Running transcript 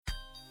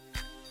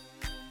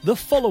The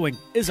following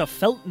is a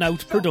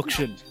Feltnout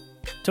production.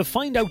 To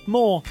find out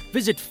more,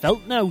 visit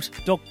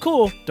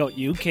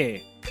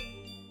feltnout.co.uk.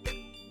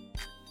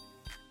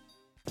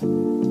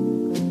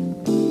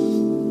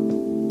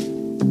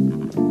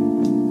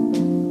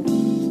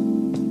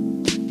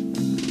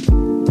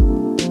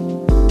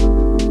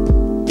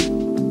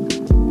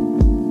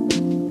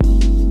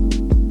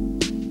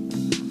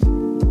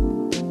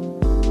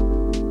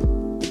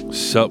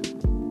 Sup.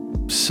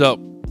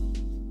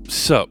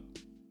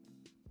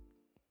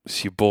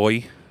 It's your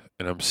boy,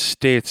 and I'm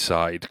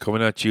stateside,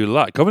 coming at you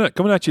live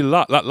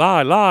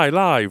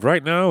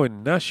right now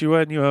in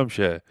Nashua, New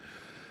Hampshire.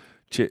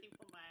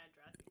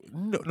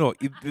 No,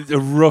 it's a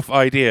rough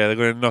idea. They're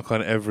going to knock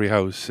on every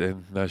house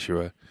in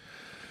Nashua.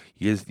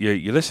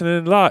 You're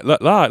listening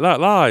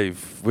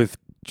live with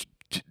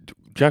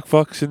Jack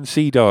Fox and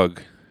Sea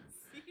Dog.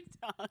 Sea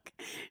Dog.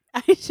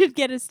 I should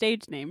get a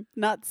stage name,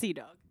 not Sea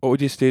Dog. What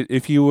would you say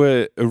if you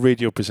were a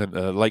radio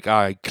presenter, like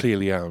I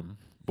clearly am?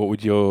 What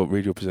would your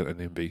radio presenter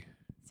name be?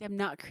 See, I'm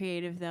not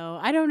creative, though.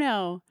 I don't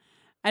know.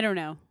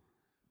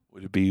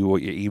 Would it be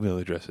what your email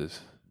address is?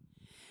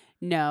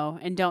 No,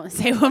 and don't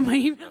say what my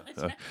email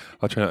address is.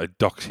 I'll try not to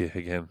dox you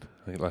again,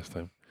 like last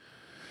time.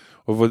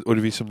 Or would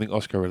it be something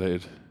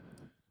Oscar-related?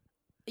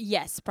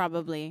 Yes,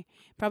 probably.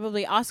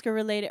 Probably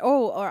Oscar-related.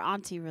 Oh, or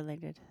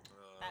Auntie-related.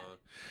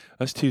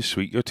 That's too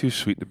sweet. You're too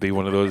sweet to be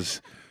one of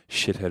those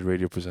shithead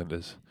radio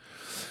presenters.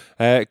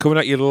 Coming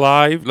at you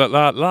live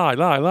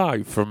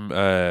from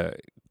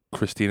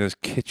Christina's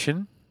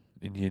kitchen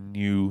in your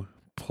new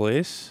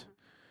place.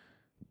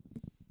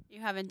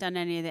 You haven't done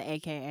any of the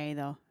AKA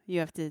though.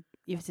 You have to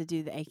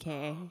do the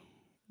AKA.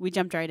 We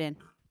jumped right in.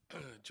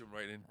 Jump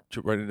right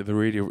into the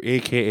radio.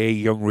 AKA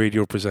young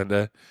radio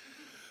presenter.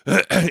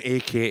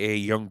 AKA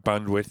young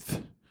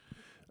bandwidth.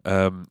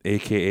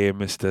 AKA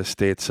Mr.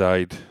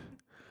 Stateside.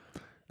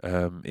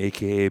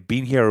 AKA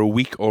been here a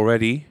week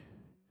already.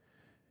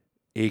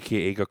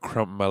 AKA got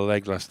cramp in my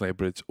leg last night,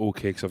 but it's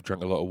okay because I've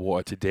drank a lot of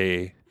water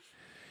today.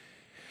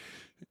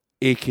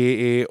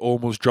 AKA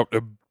almost dropped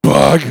a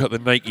bag at the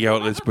Nike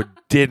outlets, but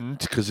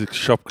didn't because the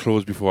shop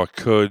closed before I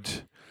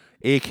could.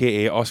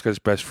 AKA Oscar's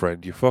best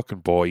friend, your fucking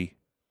boy,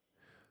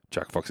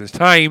 Jack Fox. It's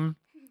time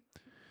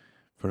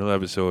for another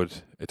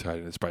episode of Tied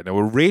in the Spite. Now,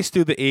 we'll race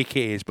through the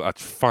AKAs, but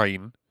that's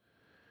fine.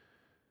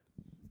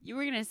 You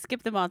were going to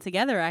skip them all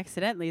together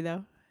accidentally,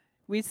 though.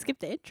 We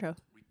skipped the intro.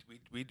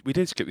 We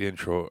did skip the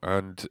intro,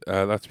 and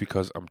that's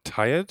because I'm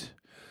tired.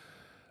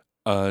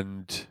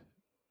 And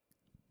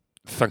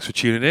thanks for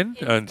tuning in.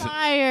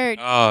 Tired.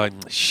 Oh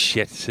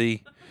shit!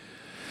 See.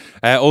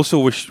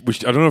 Also, I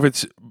don't know if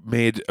it's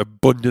made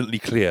abundantly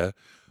clear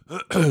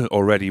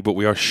already, but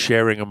we are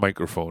sharing a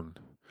microphone.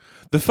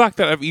 The fact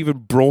that I've even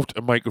brought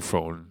a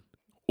microphone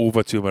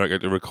over to America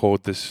to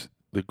record this,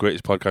 the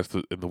greatest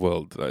podcast in the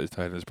world, that is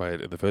Tied and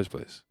Inspired in the first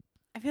place.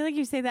 I feel like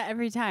you say that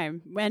every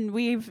time. When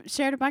we've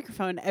shared a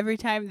microphone, every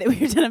time that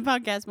we've done a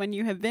podcast when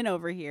you have been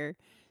over here.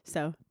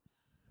 So.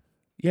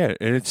 Yeah,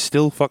 and it's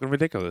still fucking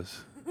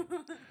ridiculous.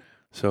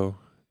 So,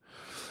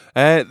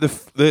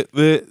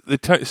 the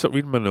time. Stop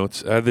reading my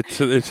notes.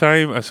 The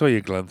time I saw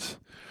your glance.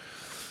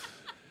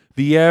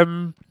 The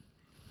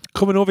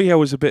coming over here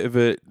was a bit of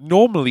a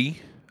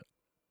normally,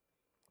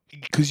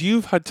 because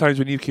you've had times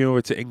when you came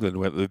over to England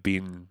where there've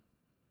been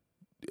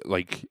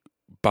like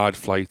bad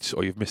flights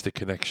or you've missed a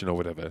connection or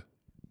whatever.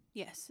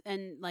 Yes,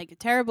 and like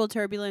terrible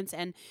turbulence,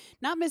 and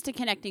not missed a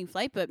connecting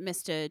flight, but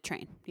missed a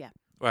train. Yeah.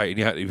 Right,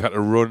 and you've had to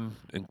run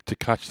and to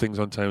catch things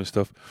on time and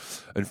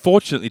stuff.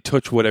 Unfortunately,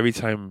 touch wood, every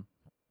time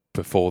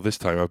before this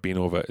time I've been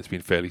over, it's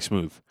been fairly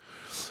smooth.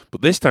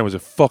 But this time was a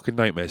fucking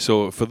nightmare.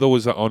 So for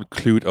those that aren't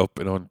clued up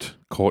and aren't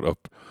caught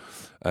up,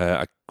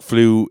 I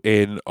flew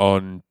in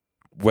on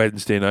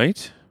Wednesday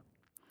night,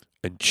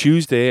 and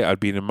Tuesday I'd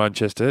been in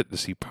Manchester to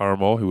see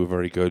Paramore, who were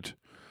very good.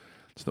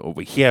 It's not what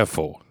we're here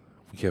for.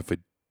 We're here for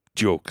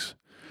jokes.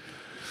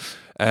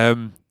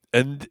 And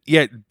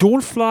yeah,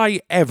 don't fly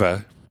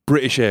ever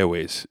British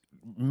Airways.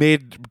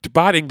 Made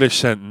bad English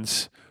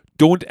sentence.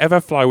 Don't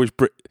ever fly with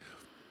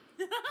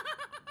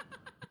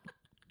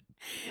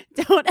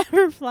Don't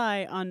ever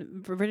fly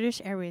on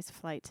British Airways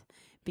flight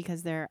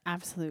because they're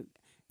absolute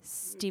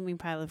steaming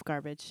pile of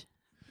garbage.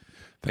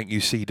 Thank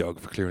you, Sea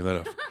Dog, for clearing that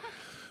up.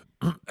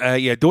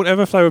 Yeah, don't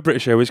ever fly with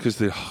British Airways because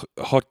they're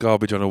hot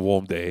garbage on a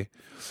warm day.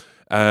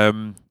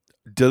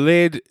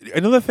 Delayed.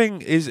 Another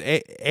thing is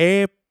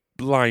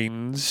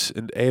airlines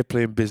and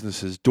airplane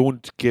businesses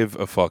don't give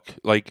a fuck.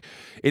 Like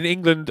in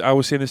England, I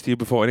was saying this to you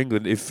before. In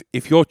England,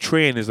 if your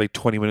train is like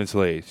 20 minutes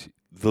late,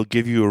 they'll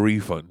give you a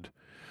refund.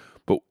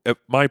 But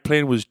my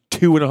plane was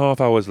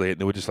 2.5 hours late,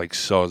 and they were just like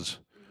soz,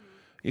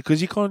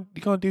 because you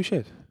can't do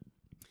shit.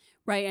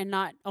 Right, and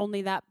not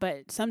only that,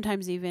 but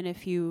sometimes even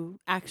if you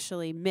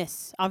actually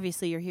miss,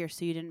 obviously you're here,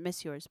 so you didn't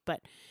miss yours.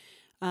 But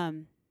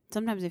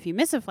sometimes if you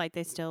miss a flight,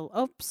 they still,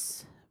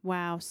 oops.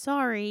 Wow,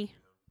 sorry.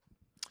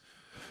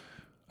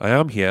 I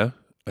am here,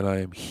 and I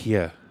am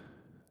here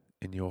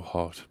in your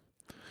heart.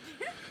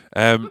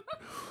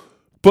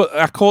 But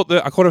I caught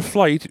a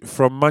flight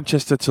from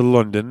Manchester to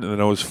London, and then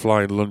I was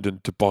flying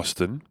London to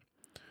Boston.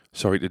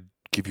 Sorry to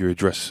give your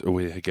address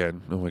away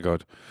again. Oh my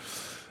God.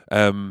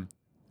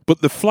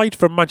 But the flight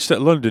from Manchester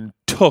to London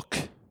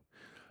took.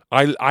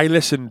 I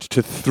listened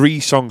to 3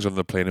 songs on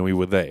the plane and we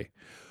were there.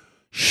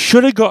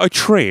 Should have got a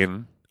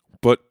train,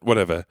 but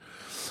whatever.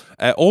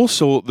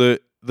 Also, the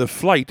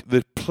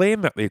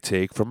plane that they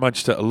take from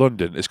Manchester to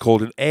London is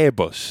called an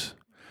Airbus.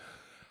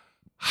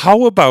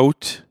 How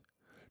about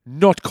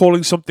not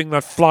calling something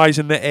that flies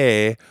in the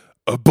air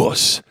a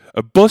bus?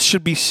 A bus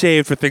should be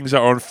saved for things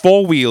that are on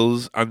 4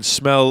 wheels and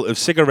smell of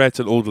cigarettes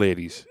and old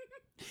ladies.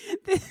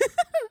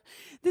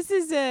 This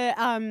is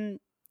a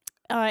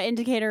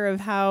indicator of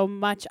how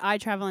much I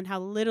travel and how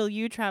little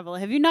you travel.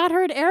 Have you not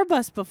heard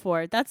Airbus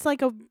before? That's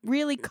like a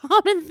really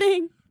common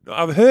thing.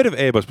 I've heard of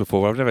Airbus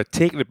before. I've never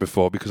taken it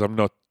before because I'm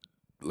not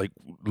like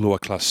lower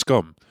class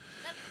scum.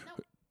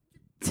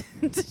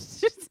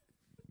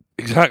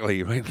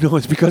 Exactly, right? No,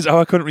 it's because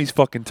our country's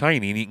fucking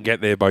tiny and you can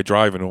get there by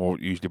driving or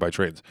usually by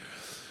trains.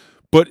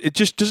 But it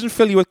just doesn't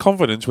fill you with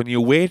confidence when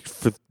you wait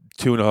for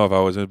 2.5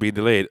 hours and being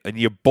delayed and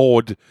you're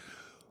bored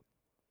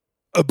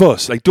a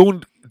bus. Like,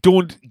 don't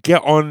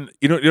get on,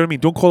 you know what I mean?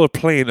 Don't call a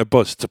plane a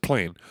bus, it's a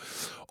plane.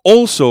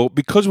 Also,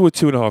 because we were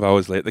 2.5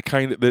 hours late,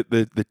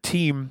 the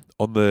team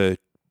on the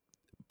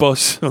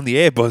bus, on the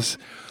Airbus,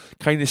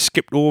 kind of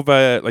skipped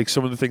over like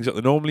some of the things that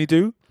they normally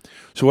do.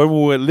 So when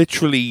we were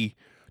literally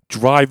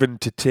driving on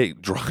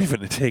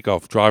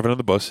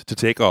the bus to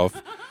take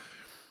off,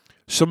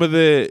 some of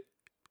the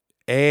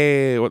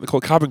what they call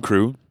cabin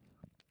crew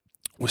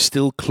were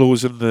still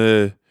closing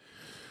the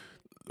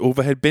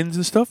overhead bins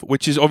and stuff,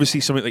 which is obviously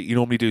something that you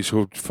normally do,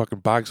 so fucking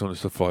bags on and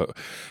stuff like that.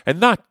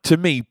 And that, to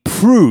me,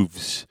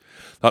 proves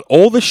that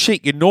all the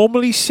shit you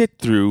normally sit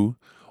through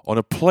on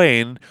a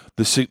plane,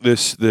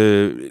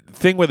 the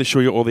thing where they show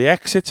you all the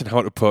exits and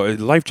how to put a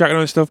life jacket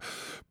on and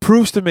stuff,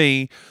 proves to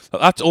me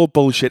that that's all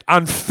bullshit.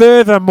 And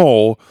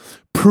furthermore,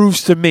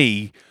 proves to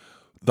me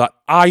that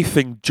I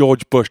think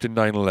George Bush did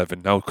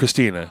 9/11. Now,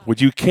 Christina, would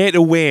you care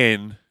to weigh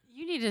in?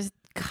 You need to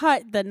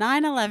cut the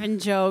 9/11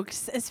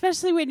 jokes,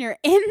 especially when you're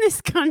in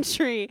this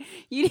country.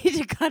 You need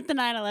to cut the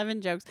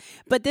 9/11 jokes.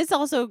 But this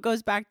also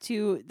goes back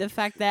to the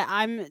fact that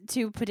I'm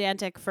too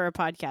pedantic for a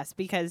podcast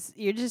because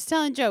you're just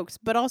telling jokes.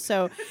 But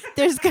also,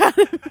 there's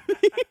gotta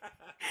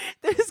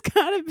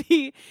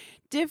be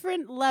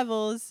different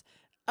levels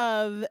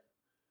of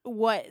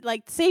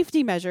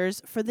safety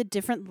measures for the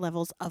different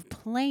levels of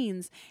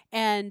planes.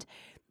 And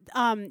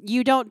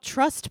you don't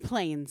trust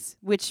planes,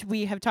 which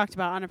we have talked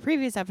about on a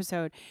previous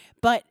episode.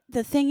 But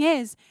the thing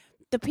is,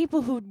 the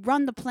people who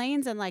run the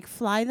planes and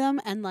fly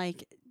them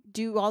and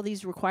do all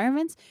these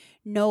requirements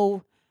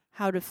know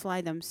how to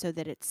fly them so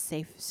that it's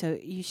safe. So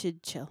you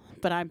should chill.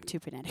 But I'm too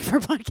pedantic for a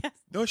podcast.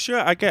 No, sure,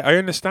 I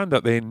understand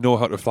that they know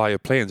how to fly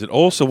planes, and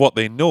also what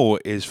they know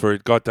is for a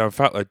goddamn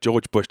fact that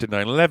George Bush did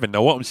 9/11.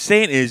 Now, what I'm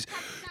saying is,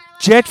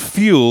 jet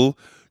fuel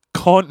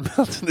can't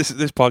melt.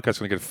 This podcast is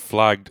going to get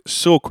flagged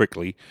so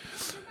quickly.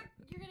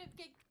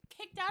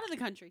 Out of the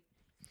country.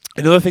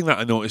 Another thing that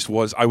I noticed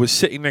was I was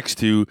sitting next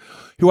to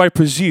who I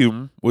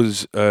presume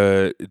was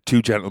 2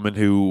 gentlemen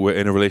who were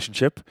in a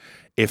relationship.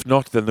 If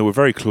not, then they were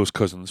very close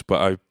cousins.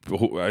 But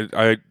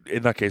I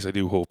in that case, I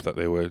do hope that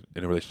they were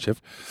in a relationship.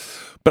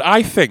 But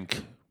I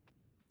think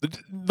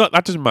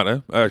that doesn't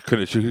matter. I could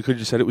have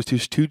just said it was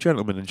 2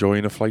 gentlemen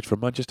enjoying a flight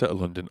from Manchester to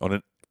London on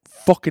a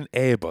fucking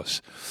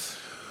Airbus.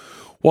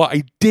 What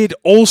I did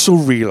also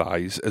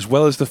realise, as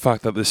well as the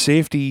fact that the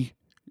safety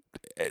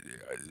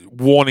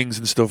warnings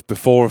and stuff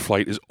before a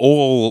flight is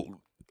all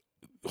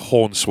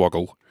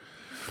hornswoggle.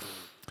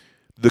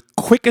 The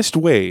quickest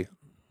way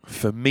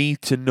for me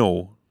to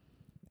know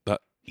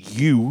that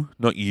you,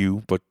 not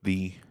you, but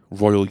the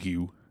royal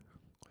you,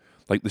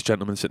 like this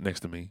gentleman sitting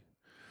next to me,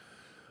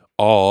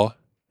 are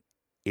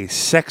a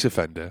sex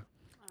offender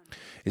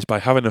is by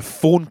having a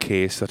phone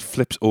case that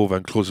flips over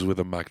and closes with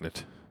a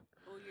magnet.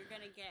 Oh,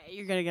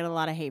 you're gonna get a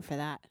lot of hate for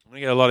that. I'm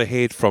gonna get a lot of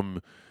hate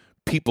from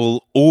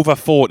people over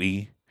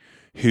 40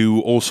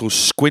 who also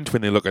squint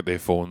when they look at their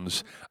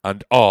phones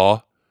and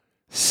are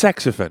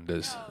sex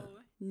offenders.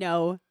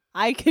 No.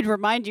 I could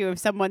remind you of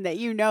someone that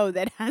you know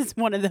that has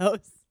one of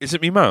those. Is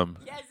it me mum?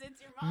 Yes, it's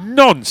your mom.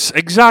 Nonce,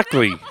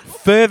 exactly.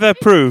 Further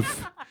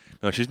proof.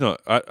 No, she's not.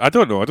 I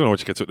don't know. I don't know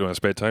what she gets up to in her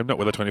spare time. Not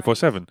with her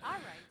 24/7. All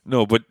right.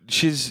 No, but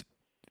she's,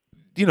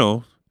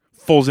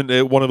 falls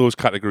into one of those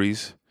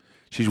categories.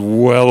 She's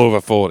well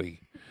over 40.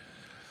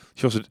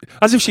 She also,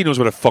 as if she knows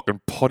what a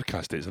fucking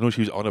podcast is. I know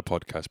she was on a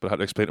podcast, but I had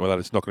to explain to her that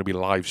it's not going to be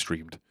live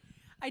streamed.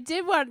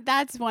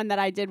 That's one that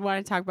I did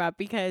want to talk about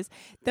because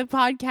the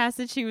podcast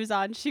that she was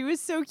on, she was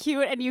so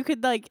cute and you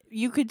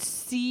could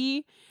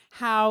see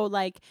how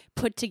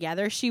put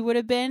together she would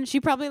have been. She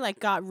probably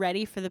got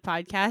ready for the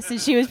podcast and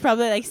she was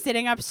probably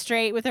sitting up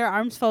straight with her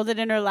arms folded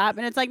in her lap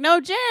and it's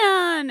no,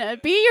 Jan,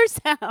 be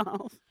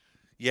yourself.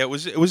 Yeah, it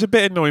was a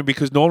bit annoying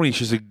because normally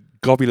she's a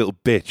gobby little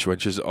bitch when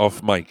she's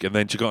off mic, and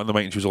then she got on the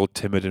mic and she was all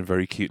timid and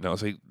very cute, and I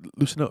was like,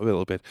 loosen up a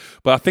little bit.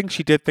 But I think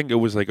she did think it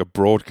was a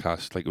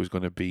broadcast, it was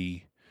going to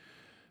be,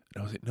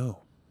 and I was like, no,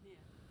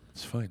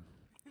 it's fine.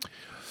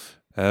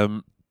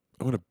 I'm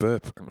going to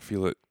burp and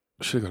feel it.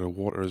 I should have got a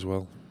water as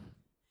well.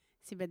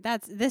 See, but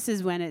this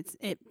is when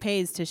it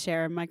pays to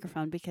share a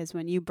microphone, because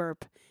when you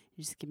burp,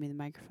 you just give me the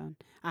microphone.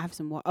 I have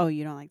some more. Oh,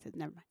 you don't like this?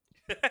 Never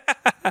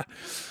mind.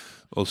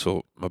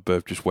 Also, my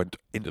burp just went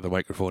into the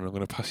microphone. I'm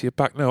going to pass you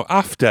back now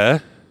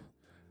after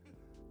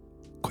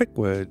quick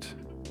word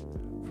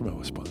from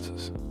our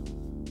sponsors.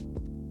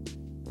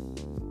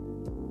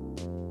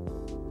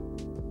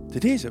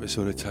 Today's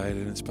episode of Tired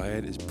and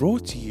Inspired is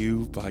brought to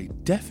you by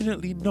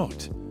Definitely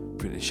Not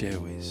British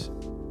Airways.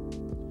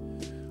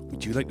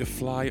 Would you like to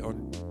fly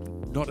on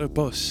not a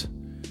bus?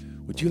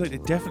 Would you like to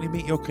definitely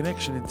meet your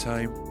connection in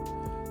time?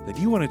 Then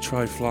you want to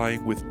try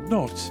flying with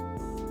not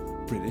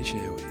British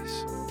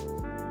Airways.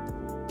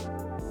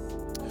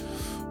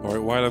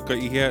 Alright, while I've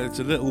got you here, it's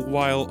a little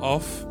while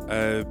off,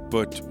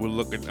 but we're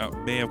looking at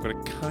May. I've got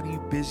a canny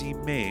busy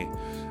May.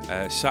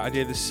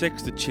 Saturday the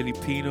 6th, the Chili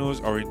Pinos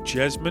are in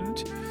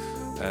Jesmond.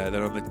 Then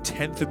on the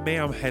 10th of May,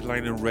 I'm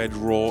headlining Red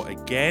Raw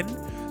again.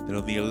 Then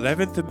on the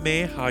 11th of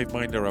May, Hive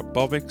Mind are at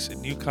Bobbick's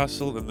in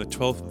Newcastle. And the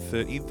 12th and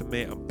 13th of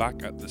May, I'm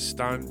back at the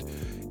Stand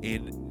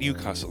in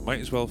Newcastle. Might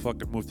as well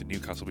fucking move to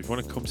Newcastle. If you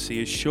want to come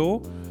see a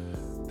show,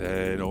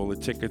 then all the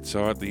tickets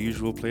are at the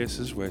usual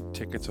places where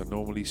tickets are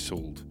normally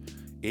sold.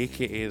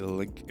 AKA the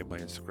link in my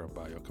Instagram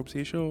bio. Come see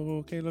a show.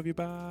 Okay, love you.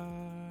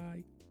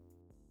 Bye.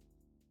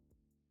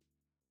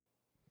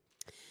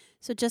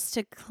 So just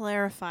to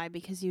clarify,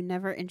 because you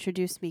never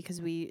introduced me,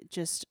 because we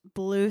just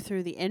blew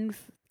through the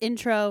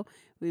intro,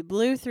 we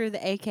blew through the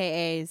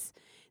AKAs.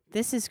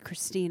 This is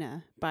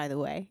Christina, by the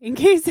way, in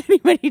case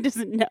anybody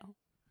doesn't know.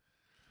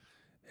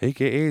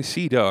 AKA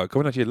Sea-Dog,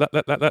 coming at you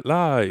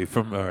live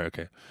from... Alright,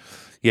 okay.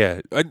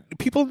 Yeah, and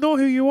people know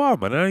who you are,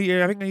 man. I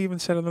think I even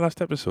said on the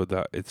last episode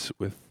that it's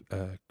with...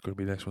 going to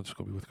be the next one's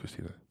going to be with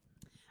Christina.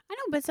 I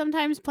know, but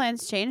sometimes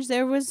plans change.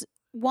 There was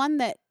one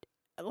that,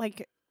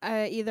 like...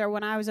 either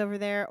when I was over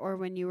there or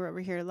when you were over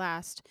here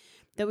last,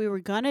 that we were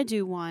going to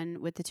do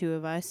one with the two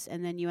of us,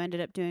 and then you ended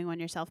up doing one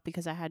yourself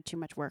because I had too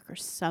much work or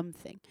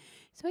something.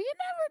 So you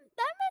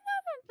I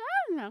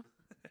don't know.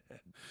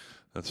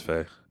 That's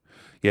fair.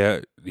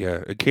 Yeah.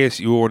 In case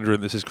you were wondering,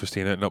 this is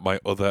Christina, not my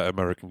other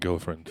American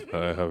girlfriend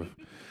that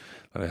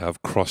I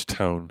have cross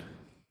town.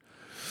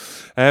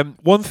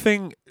 One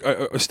thing,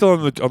 still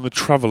on the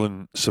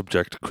traveling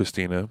subject,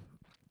 Christina.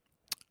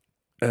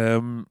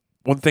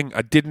 One thing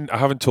I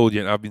haven't told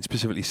you, and I've been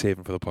specifically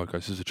saving for the podcast.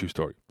 This is a true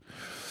story.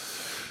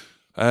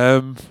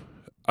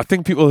 I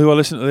think people who are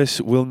listening to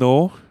this will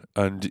know,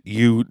 and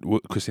you,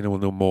 Christina, will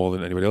know more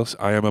than anybody else.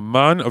 I am a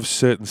man of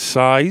certain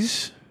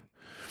size,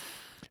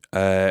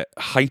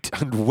 height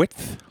and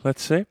width,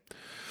 let's say.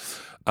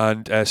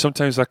 And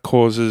sometimes that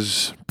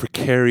causes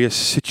precarious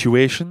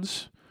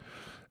situations,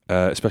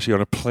 especially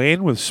on a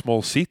plane with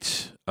small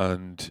seats.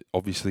 And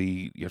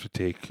obviously you have to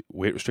take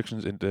weight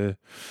restrictions into...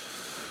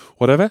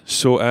 whatever.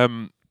 So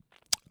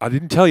I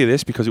didn't tell you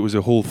this because it was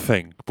a whole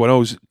thing. But when I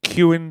was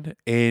queuing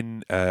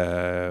in,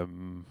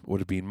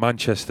 would have been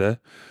Manchester,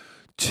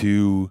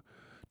 to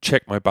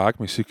check my bag,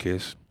 my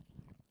suitcase,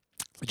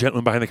 the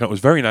gentleman behind the counter was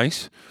very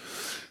nice.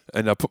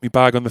 And I put my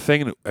bag on the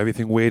thing and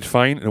everything weighed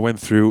fine. And I went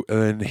through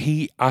and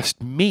he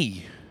asked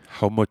me,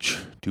 how much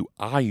do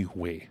I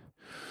weigh?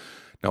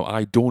 Now,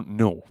 I don't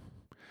know.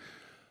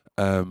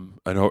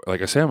 I know,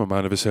 like I say, I'm a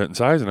man of a certain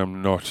size, and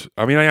I'm not.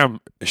 I mean, I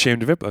am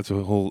ashamed of it. But that's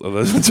a whole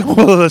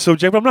other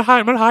subject. But I'm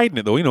not hiding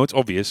it, though. You know, it's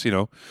obvious. You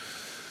know.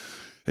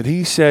 And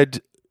he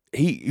said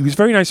he was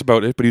very nice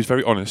about it, but he was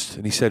very honest.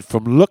 And he said,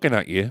 from looking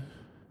at you,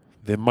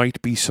 there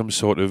might be some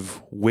sort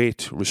of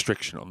weight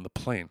restriction on the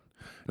plane.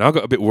 Now I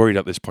got a bit worried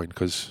at this point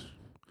because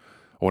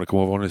I want to come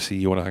over, I want to see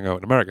you, I want to hang out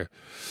in America.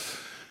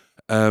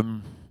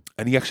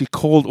 And he actually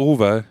called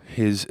over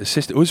his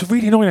assistant. It was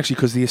really annoying, actually,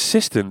 because the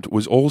assistant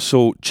was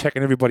also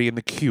checking everybody in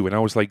the queue. And I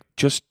was like,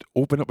 just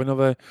open up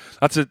another...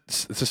 That's a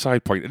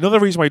side point. Another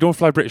reason why I don't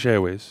fly British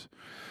Airways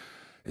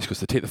is because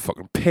they take the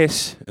fucking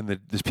piss. And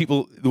there's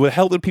people... They were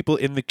helping people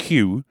in the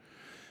queue,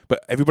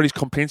 but everybody's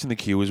complaints in the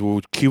queue is we're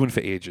queuing for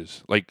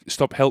ages. Like,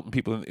 stop helping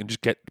people and just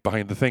get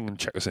behind the thing and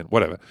check us in.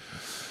 Whatever.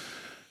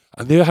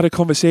 And they had a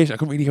conversation. I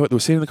couldn't really hear what they were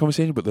saying in the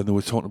conversation, but then they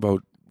were talking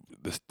about...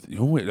 I'm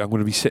going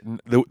to be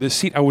sitting... The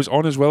seat I was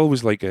on as well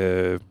was like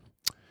I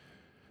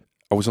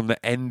was on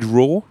the end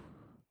row,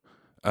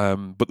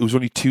 but there was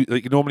only two...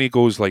 Like normally it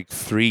goes like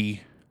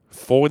 3,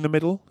 4 in the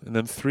middle, and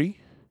then 3.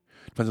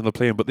 Depends on the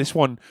plane. But this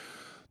one,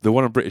 the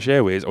one on British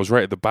Airways, I was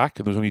right at the back,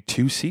 and there was only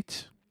 2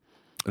 seats.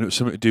 And it was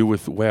something to do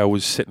with where I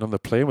was sitting on the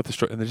plane with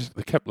the... And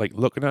they kept like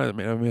looking at it. I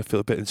mean, I feel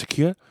a bit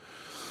insecure.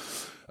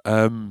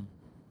 And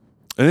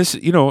this,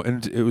 you know,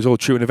 and it was all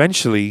true. And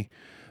eventually,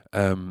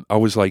 I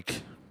was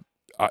like...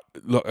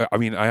 Look, I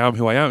mean, I am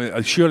who I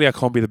am. Surely I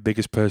can't be the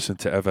biggest person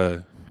to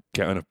ever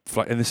get on a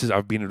flight. And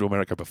I've been to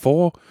America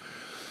before.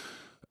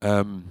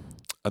 And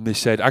they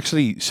said,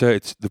 actually, sir,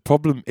 the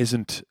problem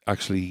isn't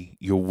actually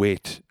your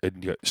weight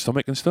and your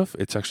stomach and stuff.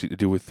 It's actually to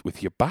do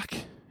with your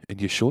back and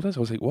your shoulders.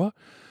 I was like, what?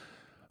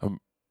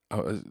 I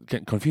was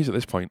getting confused at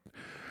this point.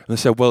 And they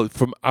said, well,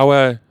 from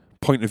our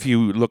point of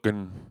view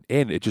looking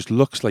in, it just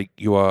looks like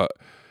you are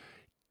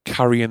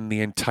carrying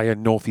the entire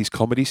Northeast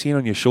comedy scene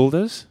on your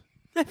shoulders.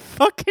 I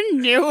fucking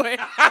knew it.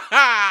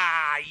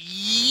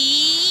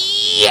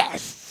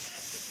 Yes!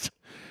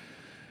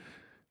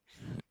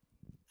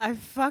 I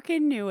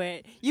fucking knew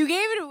it. You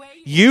gave it away.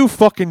 You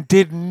fucking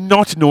did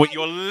not know it.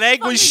 Your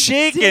leg was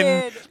shaking.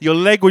 did. Your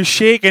leg was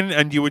shaking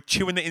and you were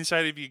chewing the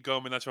inside of your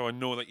gum, and that's how I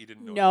know that you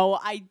didn't know it. No,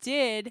 I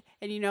did.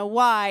 And you know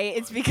why?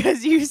 It's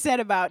because you said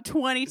about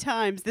 20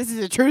 times, this is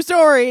a true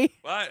story.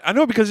 Well, I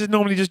know because it's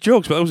normally just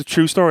jokes, but that was a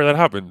true story that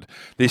happened.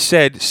 They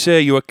said, "Sir,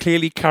 you are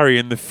clearly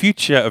carrying the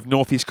future of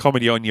Northeast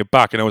comedy on your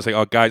back." And I was like,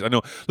 "Oh, guys, I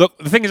know." Look,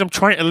 the thing is, I'm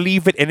trying to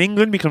leave it in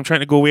England because I'm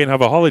trying to go away and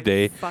have a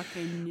holiday.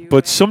 Fucking knew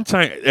But it.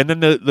 sometimes, and then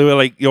they were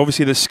like,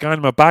 obviously they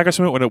scanned my bag or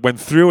something when it went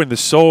through, and they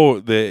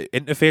saw the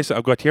interface that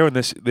I've got here on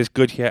this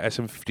good here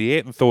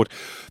SM58, and thought,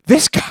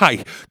 this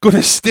guy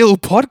gonna still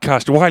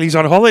podcast while he's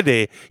on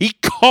holiday. He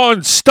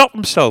can't stop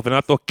himself. And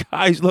I thought,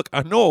 guys, look,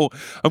 I know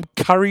I'm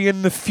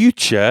carrying the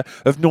future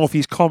of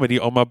Northeast comedy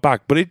on my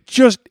back, but it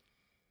just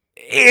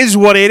is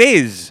what it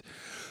is.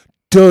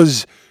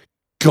 Does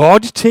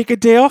God take a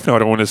day off? Now, I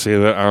don't want to say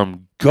that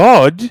I'm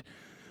God,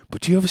 but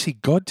do you ever see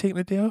God taking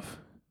a day off?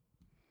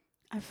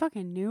 I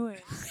fucking knew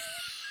it.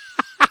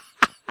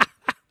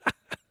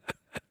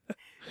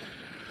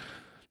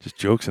 Just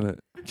jokes, innit?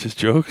 Just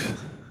jokes.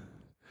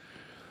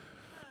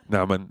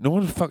 Nah, man. No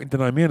one fucking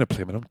deny me on a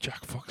plane, man. I'm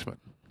Jack Fox, man.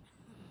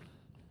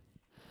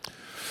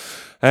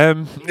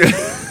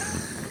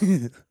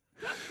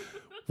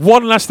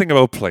 One last thing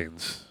about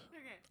planes.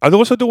 Okay. I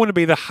also don't want to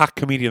be the hack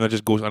comedian that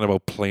just goes on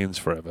about planes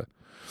forever.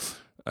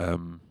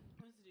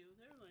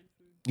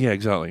 Yeah,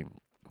 exactly. You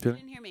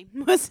didn't hear me.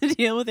 What's the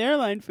deal with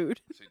airline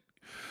food?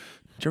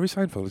 Jerry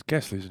Seinfeld is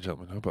guest, ladies and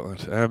gentlemen. How about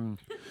that?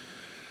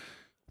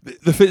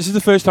 This is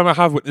the first time I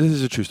have. This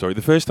is a true story.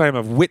 The first time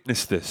I've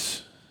witnessed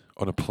this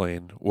on a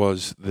plane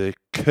was the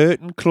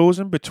curtain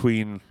closing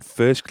between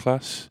first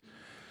class.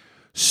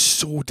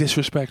 So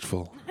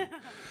disrespectful,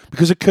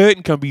 because a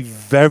curtain can be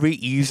very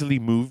easily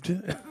moved,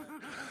 and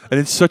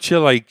it's such a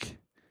like,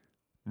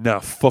 nah,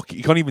 fuck it.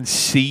 You can't even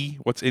see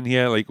what's in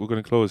here. Like, we're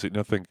gonna close it.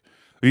 Nothing.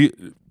 Do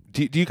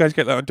you guys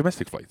get that on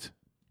domestic flights?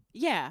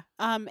 Yeah.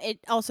 It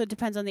also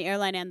depends on the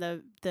airline and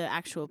the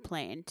actual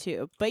plane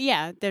too. But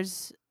yeah,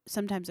 there's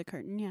sometimes a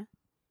curtain. Yeah.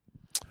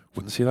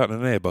 Wouldn't see that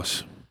in an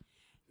Airbus.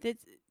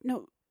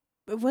 No,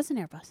 it was an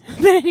Airbus.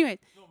 But anyway.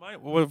 No,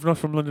 well, not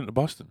from London to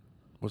Boston.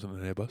 Wasn't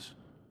an Airbus.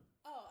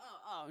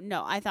 Oh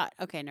no, I thought.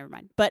 Okay, never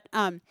mind. But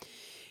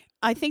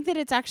I think that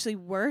it's actually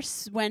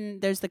worse when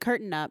there's the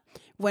curtain up,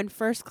 when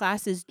first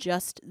class is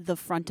just the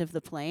front of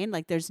the plane.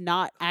 Like, there's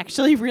not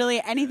actually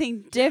really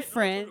anything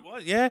different.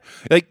 Yeah.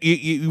 Like,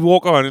 you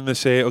walk on and they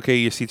say, okay,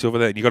 your seat's over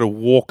there, and you got to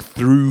walk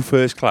through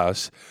first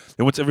class.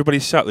 Then once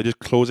everybody's sat, they just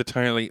close it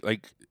tiny,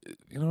 like,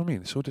 you know what I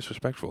mean? It's so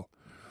disrespectful.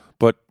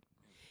 But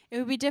It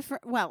would be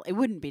different. Well, it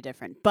wouldn't be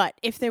different. But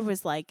if there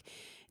was, like,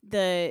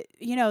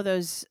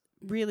 those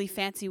really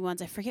fancy ones.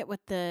 I forget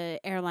what the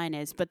airline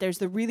is, but there's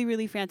the really,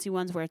 really fancy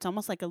ones where it's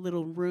almost like a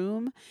little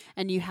room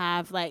and you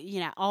have like,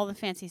 all the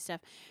fancy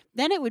stuff.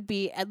 Then it would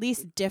be at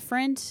least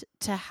different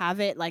to have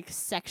it like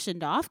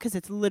sectioned off, because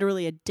it's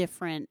literally a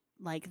different,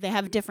 like, they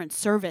have different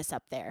service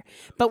up there.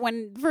 But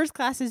when first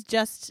class is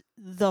just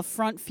the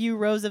front few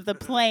rows of the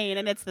plane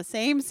and it's the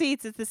same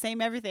seats, it's the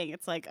same everything.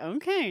 It's like,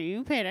 okay,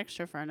 you paid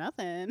extra for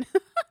nothing.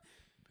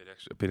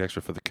 paid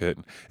extra for the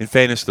curtain. In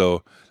fairness,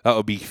 though, that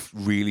would be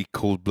really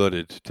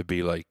cold-blooded to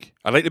be like.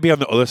 I'd like to be on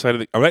the other side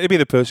of I'd like to be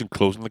the person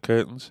closing the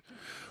curtains,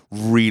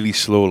 really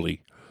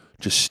slowly,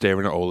 just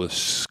staring at all the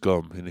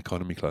scum in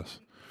economy class.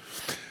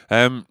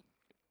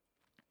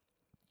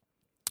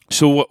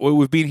 So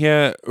we've been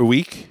here a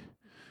week,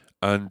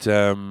 and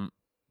I'm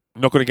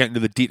not going to get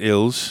into the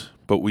details,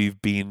 but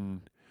we've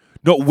been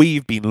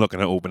looking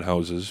at open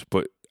houses,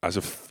 but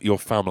as your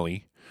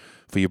family,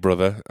 for your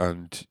brother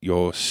and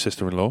your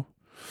sister-in-law.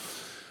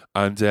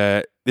 And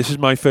this is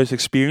my first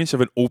experience of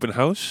an open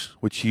house,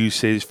 which you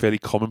say is fairly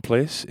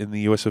commonplace in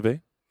the US of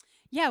A.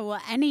 Yeah, well,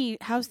 any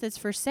house that's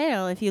for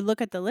sale, if you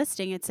look at the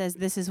listing, it says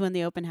this is when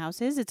the open house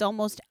is. It's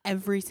almost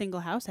every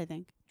single house, I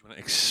think. Do you want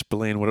to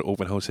explain what an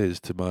open house is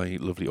to my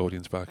lovely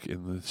audience back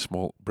in the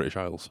small British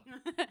Isles?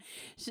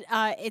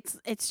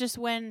 It's just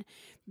when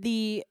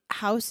the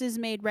house is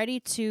made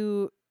ready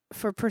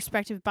for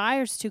prospective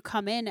buyers to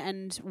come in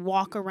and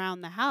walk around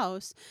the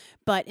house,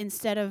 but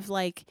instead of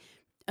like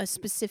a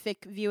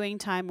specific viewing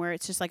time where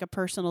it's just like a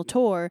personal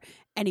tour,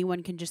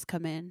 anyone can just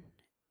come in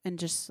and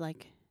just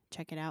like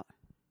check it out.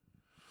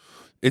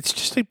 It's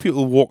just like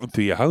people walking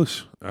through your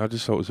house. I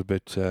just thought it was a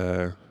bit.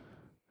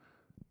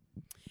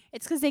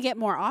 It's because they get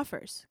more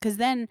offers, because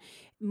then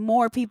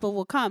more people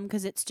will come,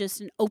 because it's just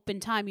an open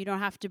time. You don't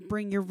have to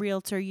bring your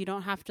realtor. You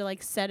don't have to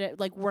like set it,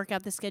 like work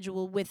out the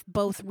schedule with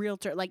both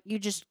realtor. Like, you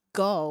just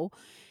go,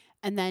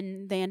 and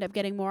then they end up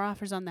getting more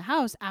offers on the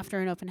house after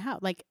an open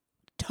house. Like,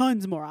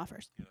 tons more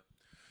offers.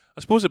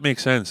 I suppose it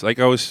makes sense. Like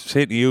I was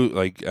saying to you,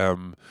 like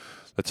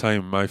the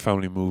time my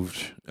family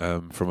moved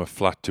from a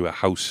flat to a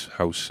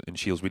house in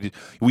Shields,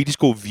 we just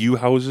go view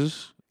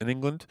houses in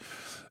England.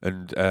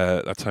 And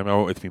that time I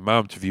went with my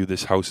mum to view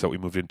this house that we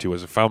moved into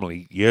as a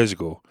family years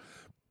ago,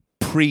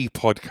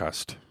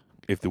 pre-podcast,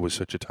 if there was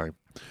such a time.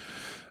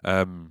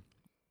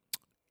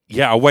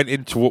 Yeah, I went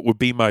into what would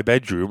be my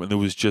bedroom, and there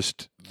was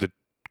just the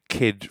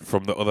kid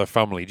from the other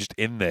family just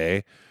in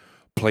there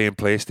playing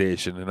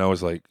PlayStation, and I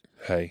was like,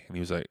 "Hey," and he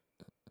was like,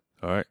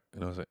 "All right,"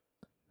 and I was like,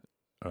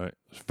 "All right."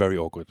 It's very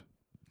awkward.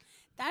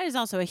 That is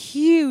also a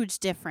huge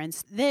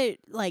difference.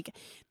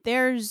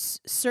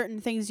 There's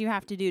certain things you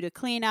have to do to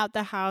clean out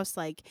the house,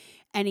 like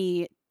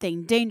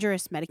anything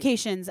dangerous,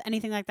 medications,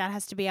 anything like that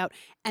has to be out,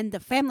 and the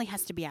family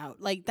has to be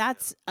out. Like,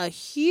 that's a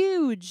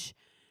huge,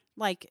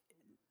 like,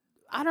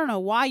 I don't know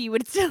why you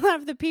would still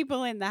have the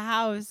people in the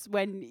house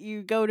when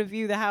you go to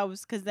view the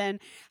house, because then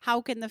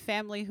how can the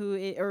family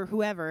or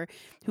whoever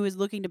who is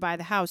looking to buy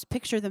the house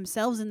picture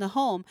themselves in the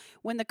home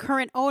when the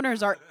current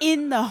owners are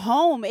in the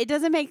home? It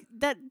doesn't make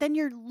that. Then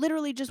you're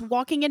literally just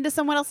walking into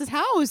someone else's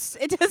house.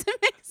 It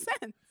doesn't make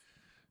sense.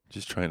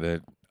 Just trying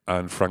to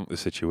Anne Frank the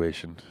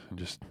situation and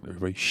just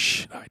everybody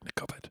hide in the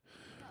cupboard.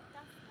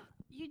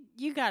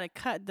 You gotta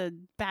cut the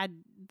bad,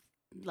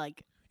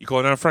 like. You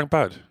calling Anne Frank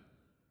bad?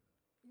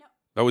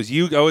 That was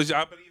you. I believe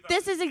that.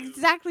 This is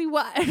exactly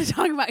what I'm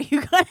talking about. You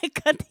gotta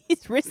cut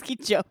these risky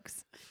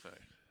jokes.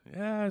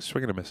 Yeah,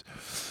 swing and a miss.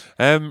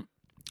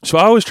 So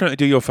I was trying to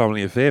do your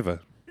family a favour,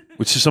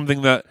 which is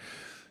something that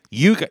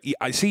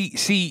I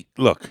see.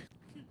 Look,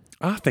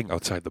 I think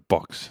outside the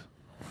box,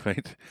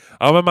 right?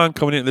 I'm a man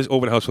coming into this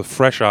open house with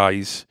fresh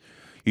eyes.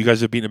 You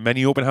guys have been to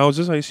many open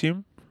houses, I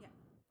assume. Yeah.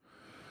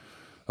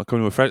 I'm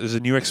coming with fresh. This is a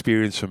new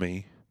experience for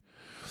me.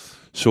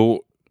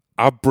 So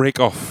I break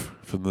off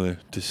from the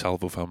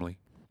DeSalvo family.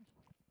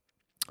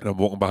 And I'm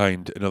walking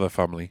behind another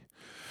family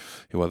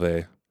who are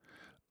there.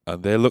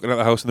 And they're looking at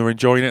the house and they're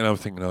enjoying it. And I'm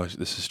thinking, oh,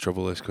 this is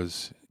trouble, this,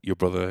 because your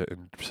brother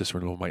and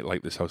sister-in-law might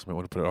like this house, might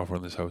want to put an offer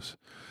on this house.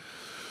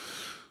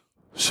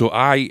 So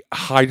I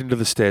hide under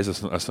the stairs.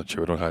 That's not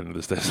true. I don't hide under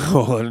the stairs.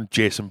 And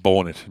Jason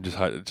Bourne it and just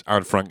hide,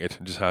 Anne Frank it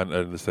and just hide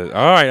under the stairs.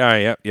 All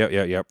right,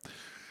 yep.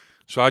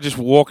 So I just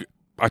walk.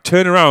 I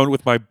turn around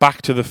with my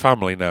back to the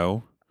family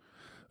now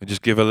and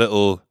just give a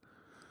little...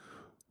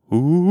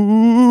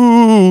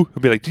 Ooh!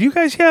 I'd be like, did you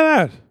guys hear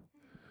that?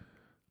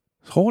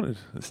 It's haunted.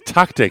 It's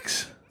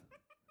tactics.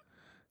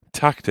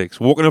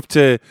 Walking up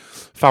to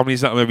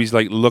families that maybe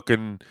like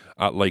looking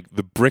at like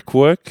the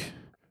brickwork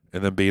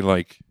and then being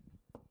like,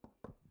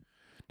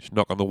 just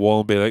knock on the wall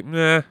and be like,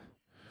 nah,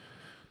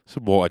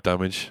 some water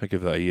damage. I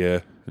give that a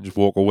year and just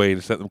walk away and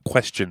just let them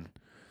question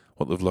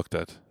what they've looked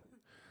at.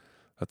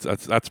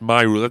 That's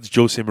my rule. That's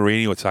Jose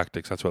Mourinho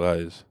tactics. That's what that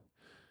is.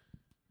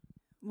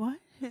 What?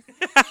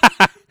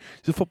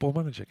 He's a football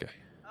manager guy.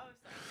 Oh,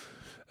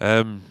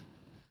 sorry.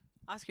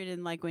 Oscar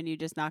didn't like when you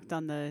just knocked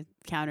on the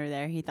counter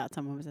there. He thought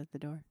someone was at the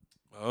door.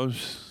 Oh,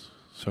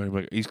 sorry,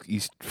 Mike.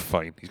 He's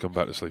fine. He's gone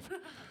back to sleep.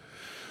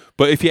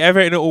 But if you're ever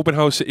in an open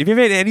house, if you're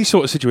ever in any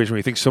sort of situation where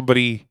you think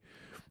somebody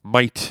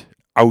might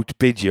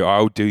outbid you or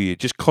outdo you,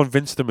 just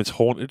convince them it's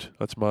haunted.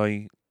 That's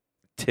my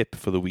tip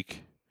for the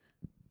week.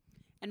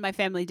 And my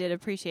family did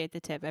appreciate the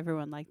tip.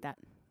 Everyone liked that.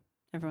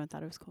 Everyone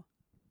thought it was cool.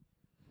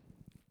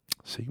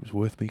 See, it was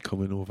worth me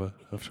coming over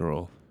after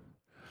all.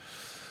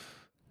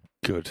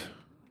 Good.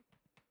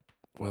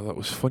 Well, that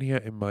was funnier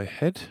in my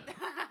head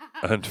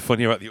and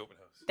funnier at the open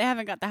house. They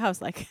haven't got the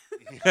house like.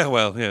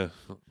 Yeah.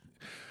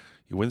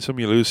 You win some,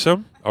 you lose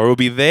some. I will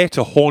be there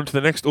to haunt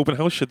the next open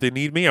house should they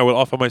need me. I will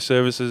offer my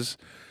services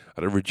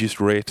at a reduced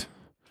rate.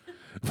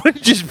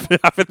 Just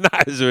having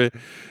that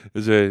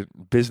as a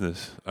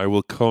business, I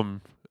will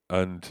come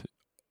and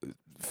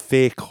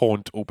fake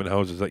haunt open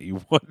houses that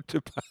you want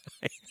to buy.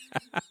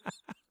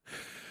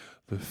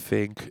 The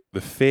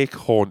fake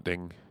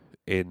haunting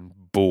in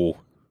Bow,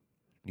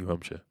 New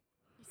Hampshire.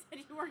 You said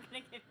you weren't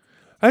gonna get.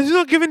 I'm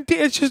not giving.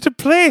 It's just a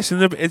place,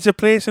 and it's a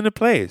place in a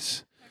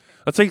place.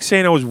 Okay. That's like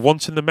saying I was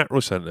once in the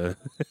Metro Centre.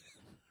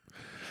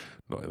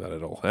 Not like that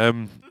at all.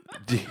 Oh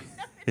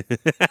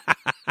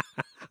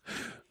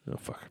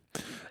fuck.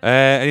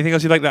 Anything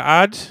else you'd like to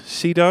add,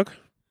 Sea Dog?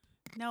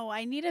 No,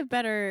 I need a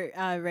better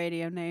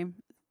radio name.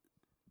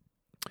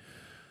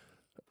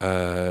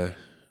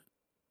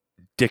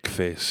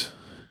 Dickface.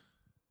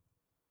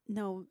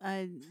 No,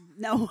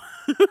 no.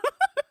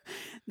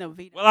 No,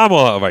 Vito. Well, I'm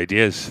all out of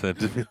ideas.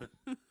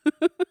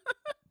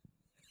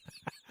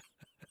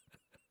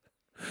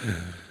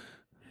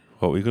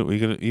 What were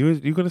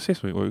you gonna say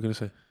something? What were you gonna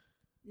say?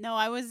 No,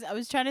 I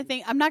was trying to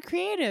think. I'm not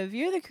creative.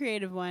 You're the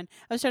creative one.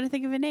 I was trying to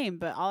think of a name,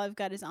 but all I've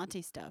got is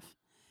auntie stuff.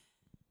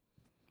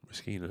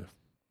 Christina.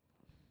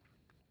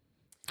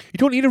 You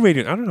don't need a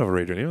radio. I don't have a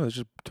radio anymore. I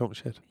just talking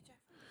shit.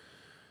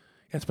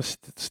 Yeah, it's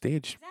my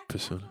stage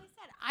persona.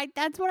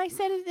 That's what I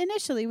said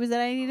initially, was that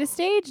I need a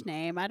stage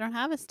name. I don't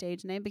have a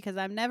stage name because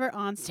I'm never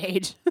on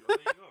stage.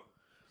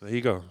 There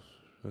you go.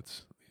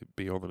 That's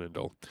beyond an end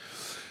all.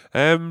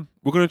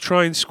 We're going to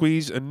try and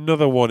squeeze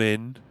another one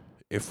in,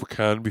 if we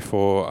can,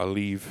 before I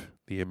leave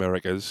the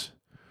Americas.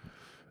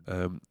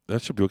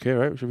 That should be okay,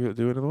 right? We should be able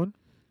to do another one?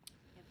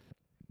 Yep.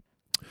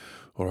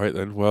 All right,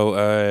 then.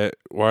 Well,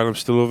 while I'm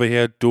still over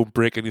here, don't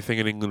break anything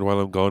in England while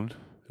I'm gone.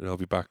 And I'll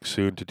be back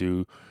soon to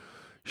do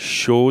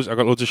shows. I've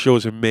got loads of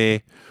shows in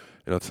May.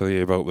 And I'll tell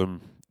you about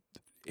them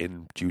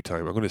in due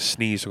time. I'm going to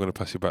sneeze, so I'm going to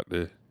pass you back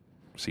to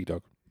Sea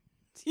Dog.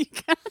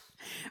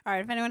 All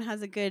right, if anyone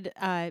has a good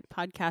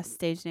podcast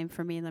stage name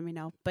for me, let me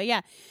know. But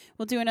yeah,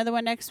 we'll do another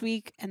one next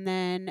week, and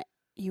then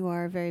you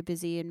are very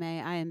busy in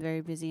May. I am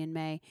very busy in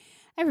May.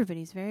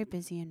 Everybody's very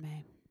busy in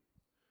May.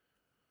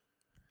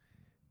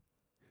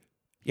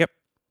 Yep.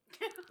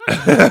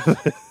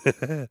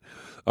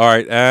 All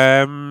right.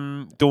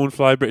 Don't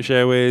fly British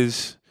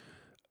Airways,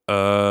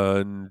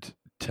 and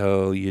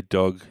tell your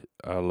dog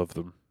I love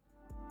them.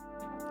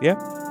 Yeah.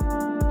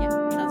 Yeah,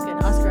 sounds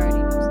good. Oscar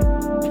already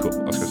knows.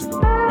 Cool. Oscar's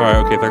cool. All right.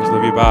 Okay. Thanks.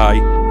 Love you. Bye.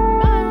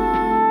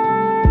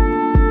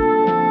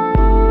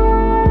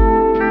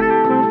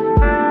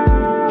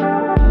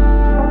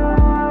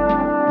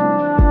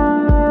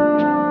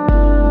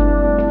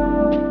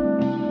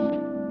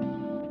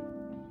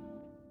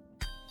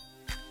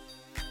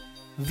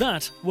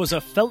 That was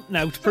a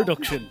Feltnout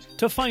production.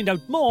 To find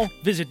out more,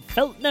 visit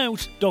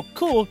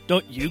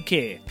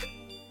feltnout.co.uk.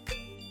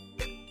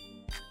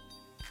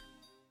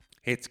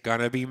 It's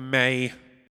gonna be May.